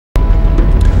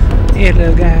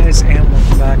Hello guys, and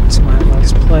welcome back to my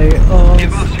Let's Play of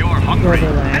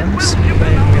Borderlands. When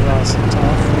we lost it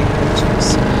off, we had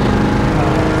just found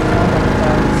out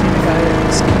that Athena guy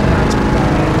is kidnapped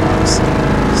by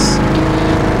Athena's, I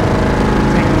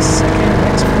think, second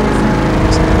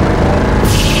ex-boyfriend, something like that.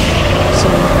 So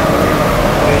now we're on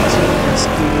our way to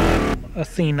rescue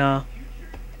Athena.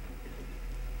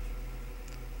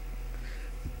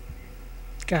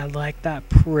 God, like that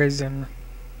prison.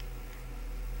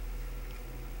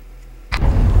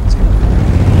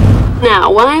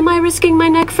 Now, why am I risking my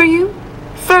neck for you?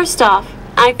 First off,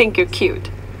 I think you're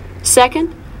cute.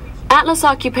 Second, Atlas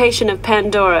Occupation of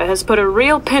Pandora has put a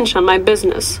real pinch on my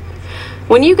business.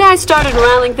 When you guys started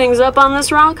riling things up on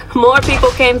this rock, more people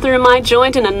came through my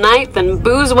joint in a night than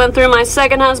booze went through my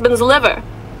second husband's liver.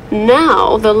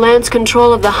 Now, the Lance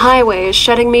control of the highway is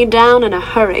shutting me down in a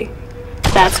hurry.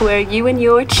 That's where you and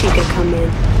your chica come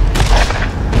in.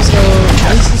 So,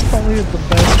 this is probably the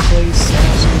best place to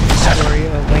the story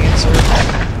of Lancer,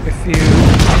 if you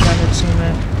haven't seen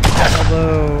it,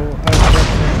 although I would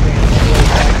recommend being all the way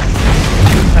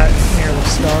back near the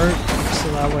start, so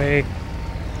that way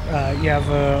you have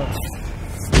a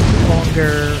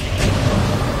longer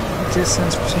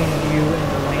distance between you and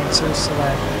the Lancer, so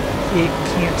that it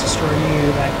can't destroy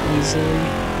you that easily.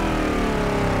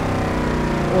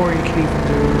 Or you could even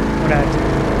do what I do,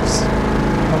 is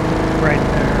up right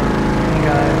there, you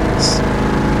guys.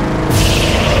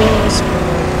 Close, but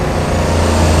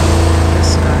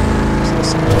it's not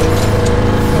close enough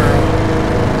where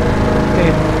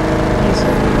it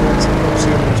easily lets it go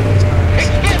zero times.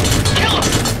 Kill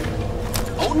him!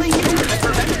 Only you can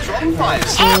prevent drone fire.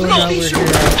 So now we're here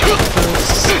at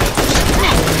this.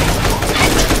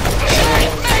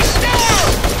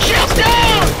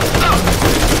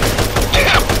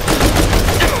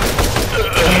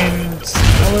 And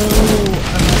hello,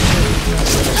 I'm not sure if you can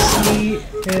see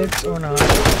it or not.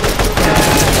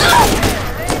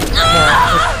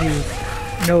 Well, if you've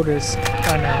noticed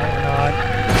by now or not,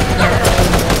 there are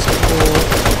multiple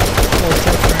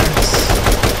different kinds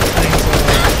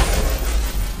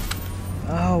of,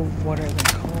 oh, what are they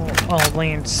called? Oh,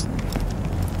 Lance.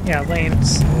 Yeah,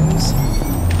 Lances.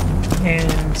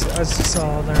 And as you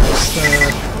saw, there's the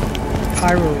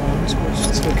Pyro ones, which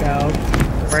took out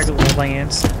the regular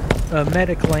Lance, the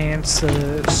Medic Lance,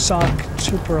 the Shock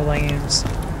Trooper Lance,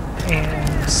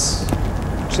 and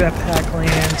Jetpack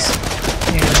Lance,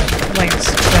 and Lance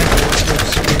Defenders,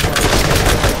 which we were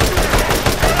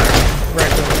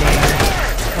regular game,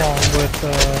 along with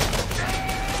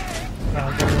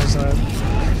there was the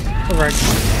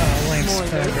regular Lance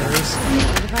Defenders.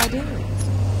 What did I do?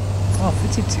 Oh,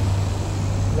 52.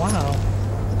 Wow.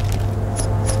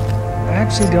 I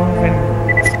actually don't even...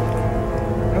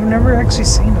 I've never actually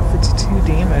seen a 52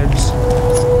 damage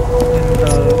in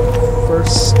the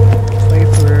first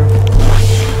playthrough.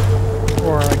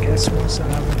 Or I guess most I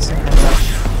haven't seen it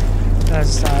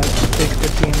as that big of a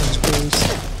damage boost.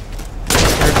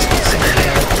 Compared to some of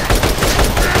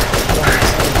the ones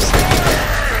I've seen.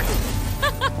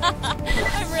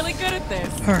 I'm really good at this.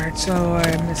 Alright, so I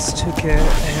mistook it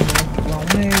and went the wrong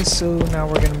way, so now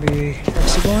we're gonna be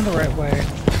actually going the right way.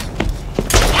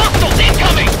 Hostiles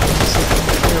incoming!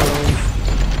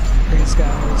 These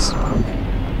guys.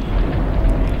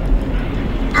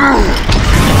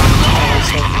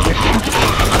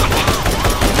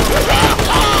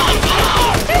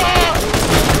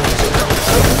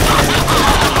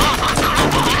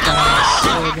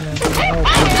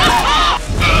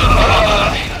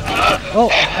 Oh,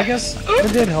 I guess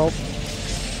it did help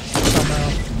somehow.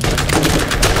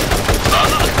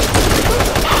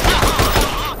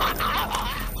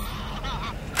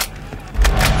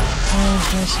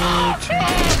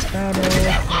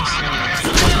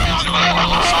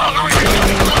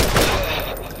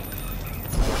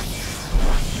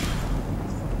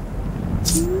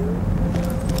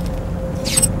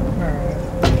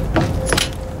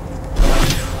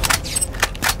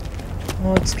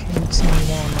 Let's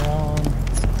continue on along.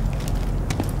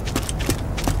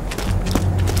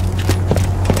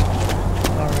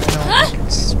 Alright, I think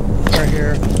it's right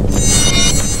here.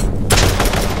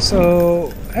 So,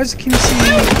 as you can see,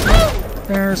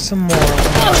 there are some more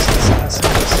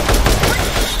assassins.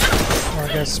 Or I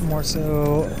guess more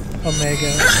so Omega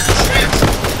assassins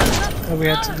that we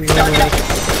have to deal with.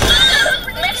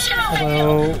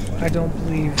 Although, I don't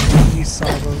believe we saw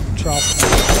the drop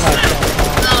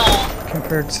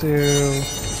compared to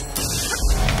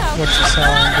what you saw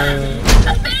in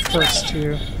the first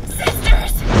two.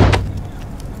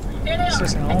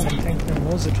 Seriously, I don't even think there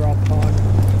was a drop pod.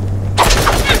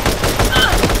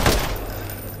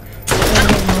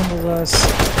 But nonetheless,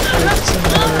 it's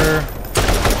another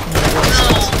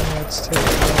let's take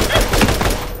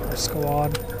our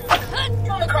squad.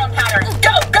 Omicron pattern,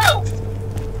 go, go!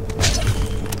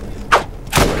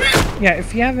 Yeah,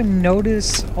 if you haven't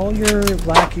noticed, all your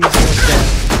lackeys are dead.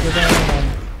 You're the only one.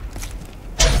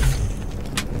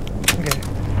 Okay,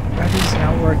 that is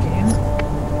not working.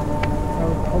 That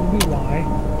would probably be why.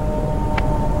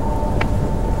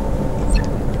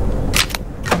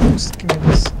 Just give me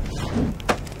this.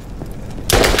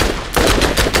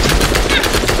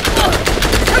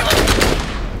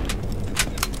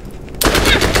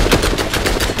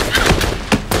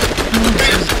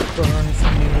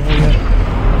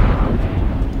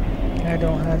 I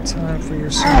don't have time for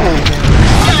your song.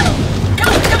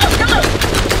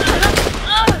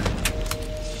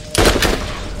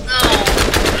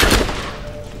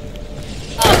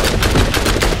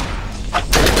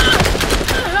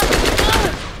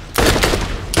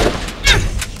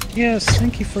 Yes,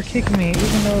 thank you for kicking me,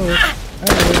 even though I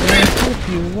didn't help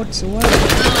you whatsoever.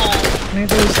 Maybe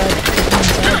there's that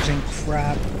dodging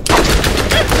crap.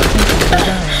 Thank you for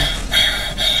dying.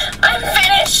 I'm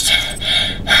finished!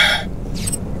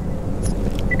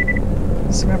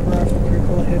 Sniper rifle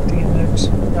critical hit damage,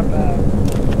 not bad.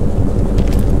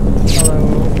 Although,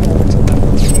 only to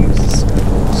level to use the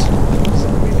snipers, so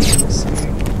we need to see.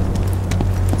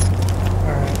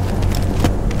 Alright.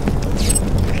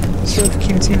 So if you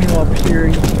continue up here,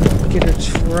 you can get a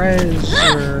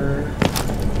treasure.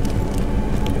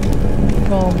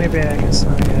 Well, maybe I guess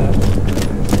not yet.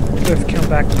 But if you come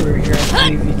back through here, I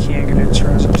believe you can get a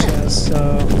treasure chest, so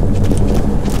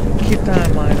keep that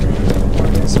in mind. Or I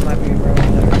guess it might be around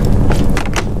there.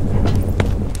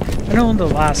 I know in the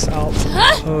last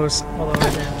outpost, although I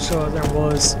didn't show it, there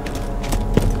was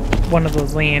one of the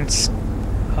Lance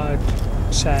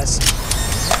chests.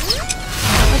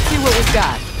 Let's see what we've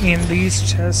got. And these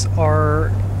chests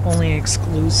are only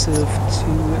exclusive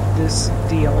to this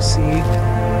DLC.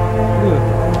 Ooh,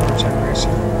 another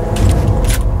generation.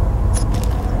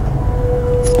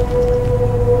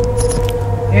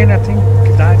 And I think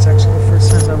that's actually the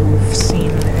first time that we've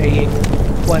seen a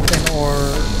weapon or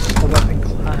a weapon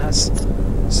class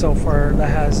so far that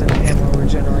has an ammo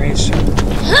regeneration.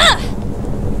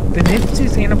 The nifty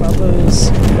thing about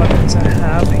those weapons that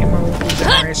have ammo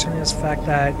regeneration is the fact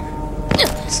that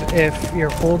if you're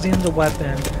holding the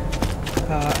weapon,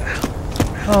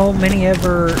 how many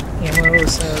ever ammo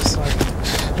says, like,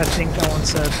 I think that one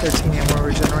said 13 ammo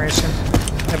regeneration.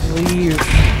 I believe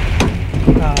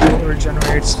it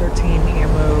regenerates 13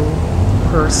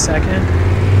 ammo per second.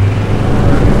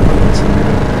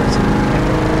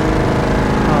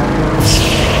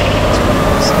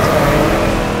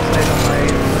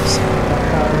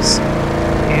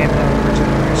 Ammo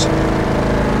regeneration.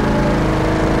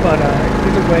 But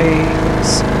either way,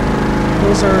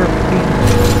 those are pretty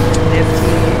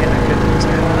nifty and a good thing to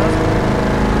have,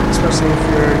 especially if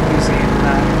you're using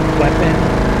that weapon,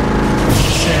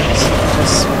 since you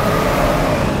just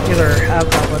either have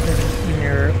that weapon in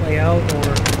your layout or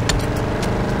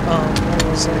what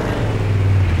was it?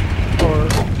 Or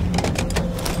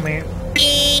I mean,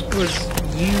 it was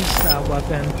use that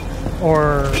weapon.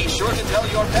 Or Be sure to tell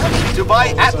your pets to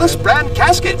buy Atlas brand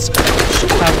caskets.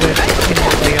 have it in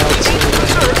your layout so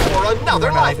Reserved for another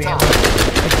run out of ammo. lifetime.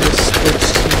 You just switch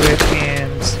to it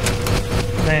and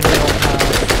then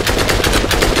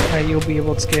you'll be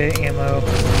able to get ammo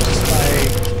just by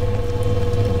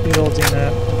building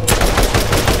it.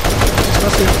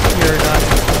 Especially if you're not in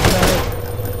combat,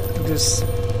 you just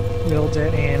build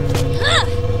it and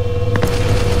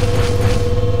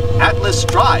Atlas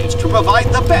strives to provide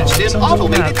the best in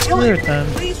automated killing. then.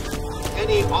 Please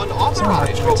any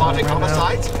unauthorized robotic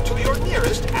homicides to your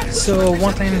nearest Atlas. So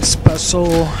one thing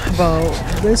special about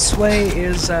this way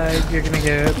is that you're gonna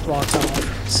get blocked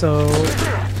off. So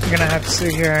you're gonna have to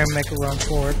sit here and make a run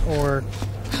for it, or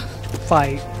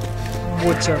fight,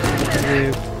 whichever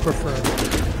you prefer.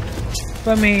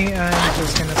 But me, I'm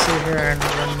just gonna sit here and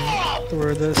run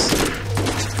through this,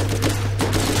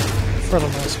 for the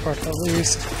most part at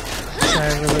least. I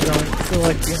really don't feel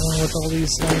like dealing with all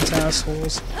these lame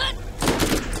assholes.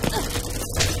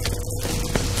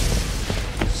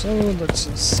 So let's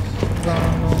just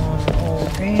run on all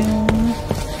down.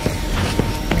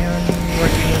 And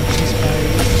working just by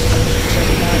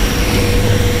jetpack.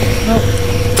 Nope.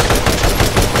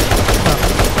 No.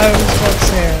 I was about to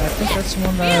say, I think that's the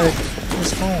one that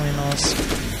was following us.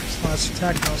 It's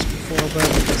attacking us before, but I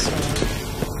guess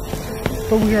not.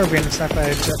 But we are being attacked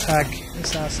by jetpack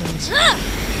assassins.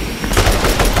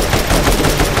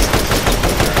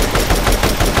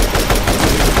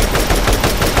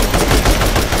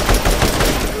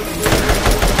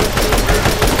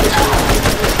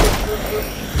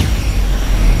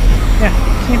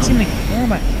 Can't see me. Where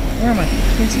am I? Where am I?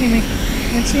 Can't see me.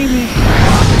 Can't see me.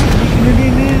 What can I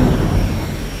do now?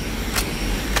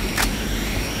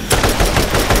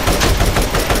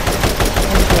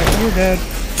 Okay, you're dead.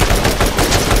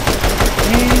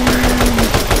 And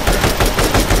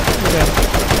you're dead.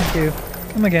 Thank you.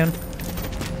 Come again.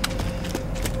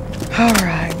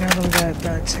 Alright, now that we got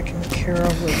that taken care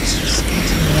of, let's just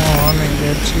continue on and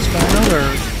get chased by another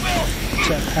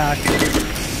jetpack.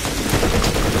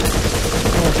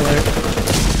 Hopefully.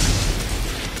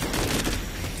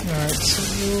 Alright, so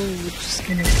we're just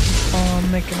gonna keep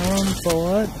on making a run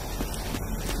for it.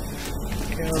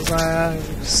 Because I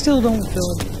still don't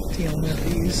feel dealing with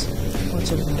these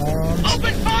bunch of morons.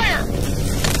 Open fire!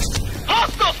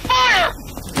 Hostile fire!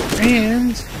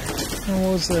 And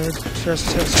what was the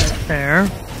chest right there?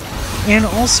 And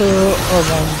also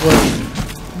along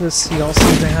with this DLC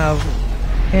they have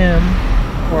him,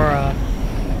 or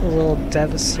the little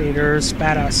devastators,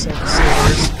 badass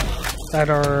devastators that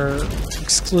are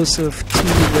exclusive to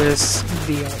this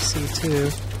DLC too.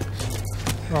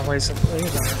 Well, basically,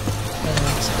 they're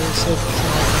exclusive to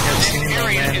nothing I've seen them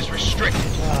in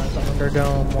the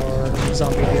Underdome or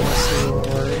Zombie DLC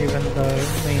or even the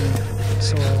main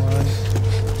storyline.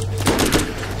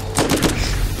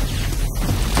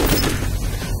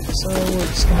 So we're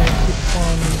just gonna keep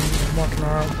on walking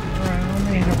around,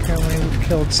 and apparently we've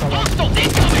killed someone.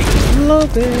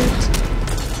 Love it!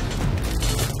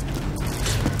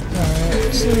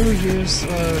 Alright, so here's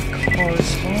our car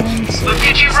spawn, so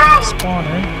it's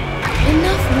spawning.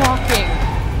 Enough walking!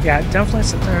 Yeah, definitely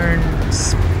sit there and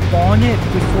spawn it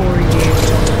before you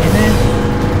jump in it,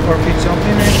 or if you jump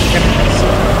in it, you gotta sit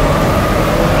there.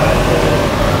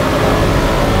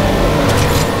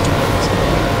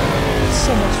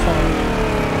 So much fun.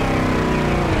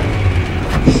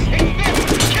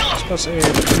 Especially if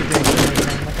you did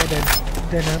everything like I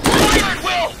didn't.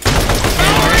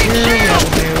 And right here we have a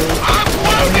new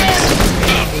audience,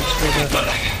 which were the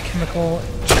chemical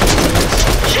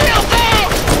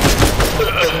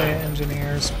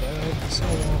engineers, but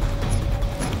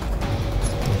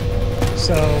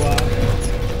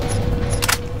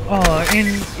and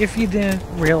if you didn't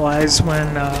realize,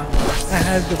 when I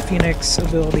had the Phoenix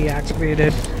ability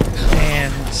activated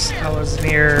and I was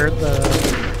near the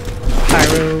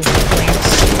pyro flames,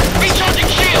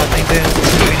 they didn't do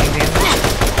any damage.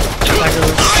 I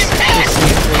was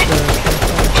proceed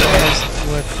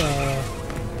with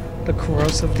the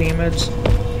corrosive damage.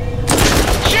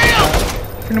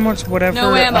 Pretty much whatever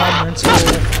elemental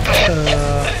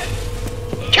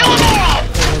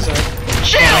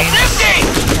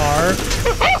are,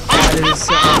 that is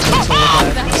elemental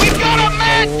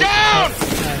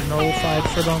that nullified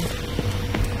for them.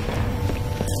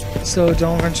 So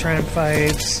don't even try and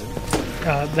fight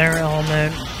their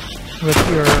element with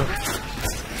your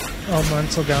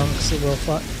elemental gun, because it will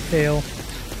fail.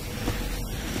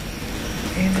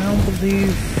 And I don't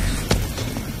believe,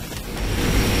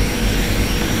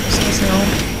 I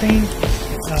don't think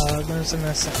there's an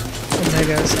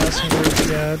Omega Assassin group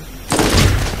yet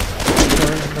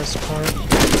in this part.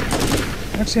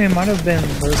 Actually, it might have been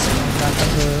this one that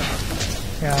had the,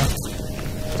 yeah,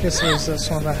 I guess it was this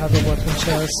one that had the weapon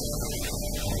chest.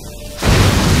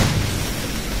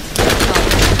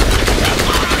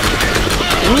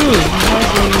 Ooh, he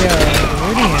has a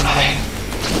Iridium thing.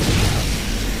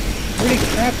 Pretty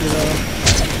crappy though.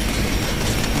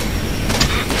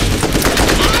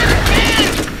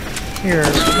 Here,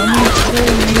 let me kill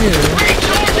you,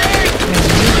 and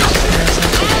you just have to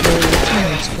kill your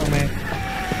teammates for me.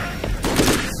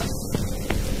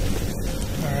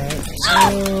 Alright, so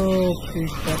pretty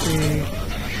crappy.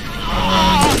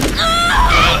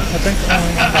 I think I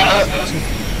only have two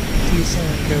decent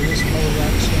goes mode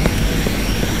actually.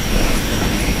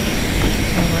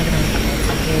 How am I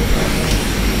gonna go about that?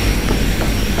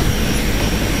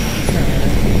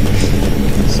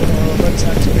 So let's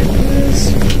activate this,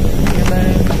 and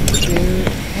then get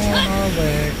on our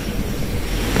way.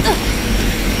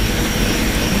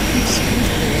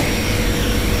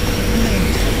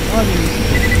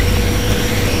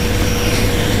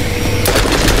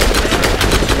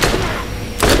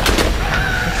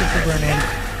 Thank you for burning.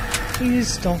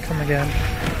 Please don't come again.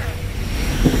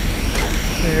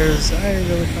 Because I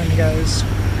really find you guys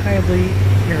highly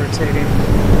irritating.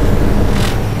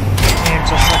 And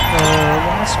just like the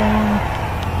last one,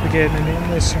 we get an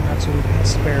endless turn out to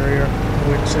pass the barrier,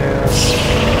 which is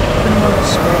pretty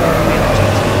much what our main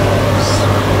objective was,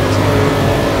 to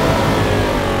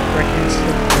break into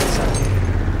the prison.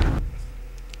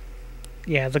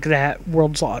 Yeah, look at that.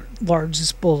 World's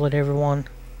largest bullet, everyone.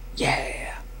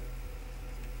 Yeah!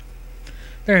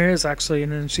 There is actually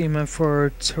an achievement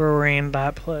for touring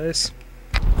that place.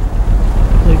 I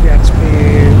believe you have to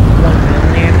pay 1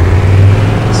 million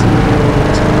to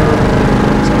tour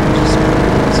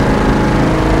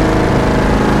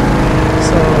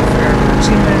so if you're an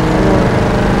achievement or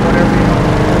whatever you want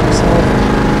to call yourself,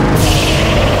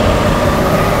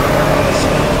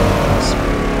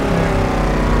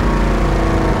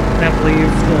 and I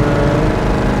believe the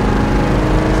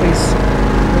place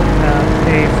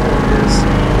pay for this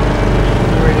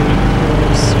pretty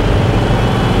close.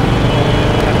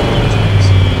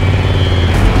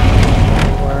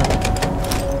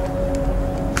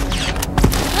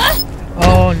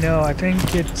 Oh no, I think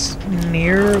it's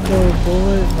near the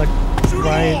bullet, like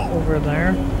right over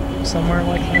there, somewhere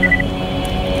like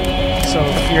that. So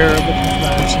if you're looking for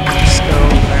that, you can just go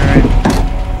there and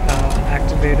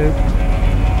activate it,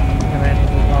 and then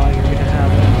you're gonna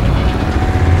have it.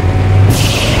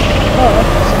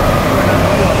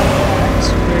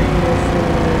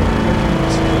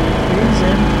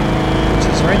 Which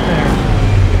is right there.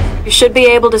 You should be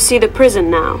able to see the prison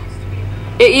now.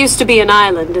 It used to be an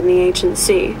island in the ancient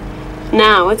sea.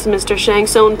 Now it's Mr.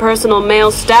 Shank's own personal male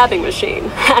stabbing machine.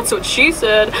 That's what she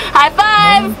said. High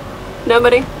five!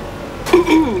 Nobody?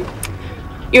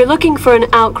 You're looking for an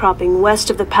outcropping west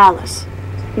of the palace.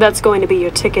 That's going to be your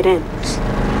ticket in.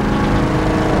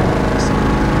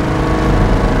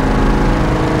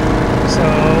 So,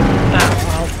 that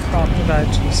outcropping that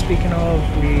speaking of,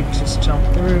 we just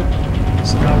jumped through.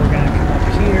 So now we're gonna come up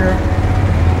here.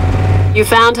 You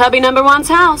found hubby number one's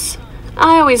house.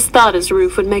 I always thought his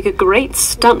roof would make a great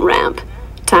stunt ramp.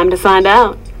 Time to find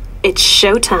out. It's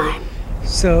showtime.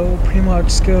 So pretty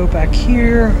much go back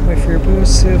here with your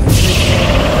boost and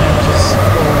just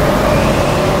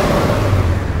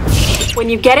go. When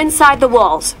you get inside the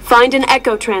walls, find an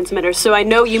echo transmitter so I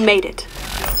know you made it.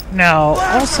 Now,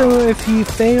 also if you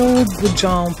failed the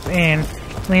jump and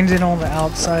landed on the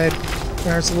outside,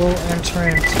 there's a little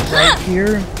entrance right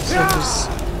here. So just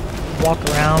walk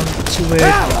around to it,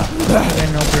 and then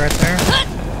it'll be right there.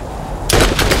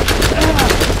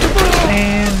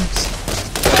 And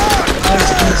as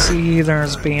you can see,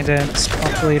 there's bandits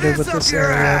populated with this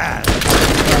area.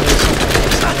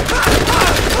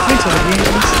 Wait till the game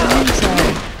is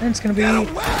inside, and it's gonna be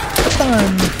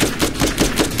fun.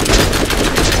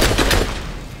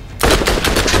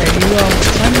 Okay, you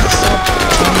trying to stop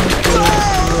because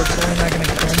you're totally not gonna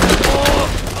kill me.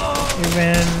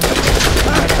 Even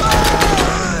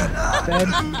dead.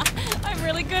 I'm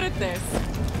really good at this.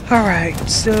 Alright,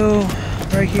 so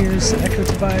right here is the echo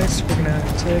device. We're gonna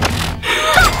take.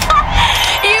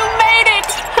 You made it!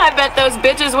 I bet those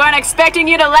bitches weren't expecting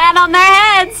you to land on their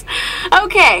heads.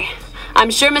 Okay,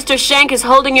 I'm sure Mr. Shank is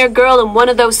holding your girl in one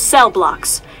of those cell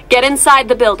blocks. Get inside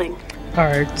the building.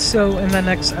 Alright, so in the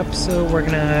next episode, we're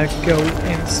gonna go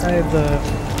inside the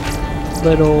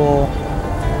little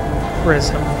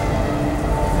prison.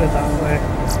 Put it that way.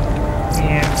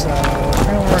 And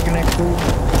we're gonna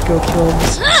go kill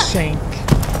this Shank.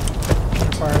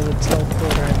 Fire the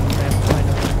teleporter and then find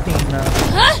Athena.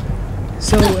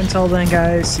 So until then,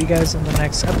 guys, see you guys in the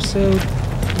next episode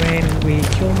when we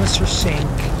kill Mr. Shank.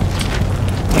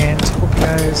 And hope you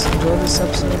guys enjoy this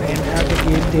episode and have a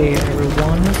good day,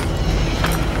 everyone.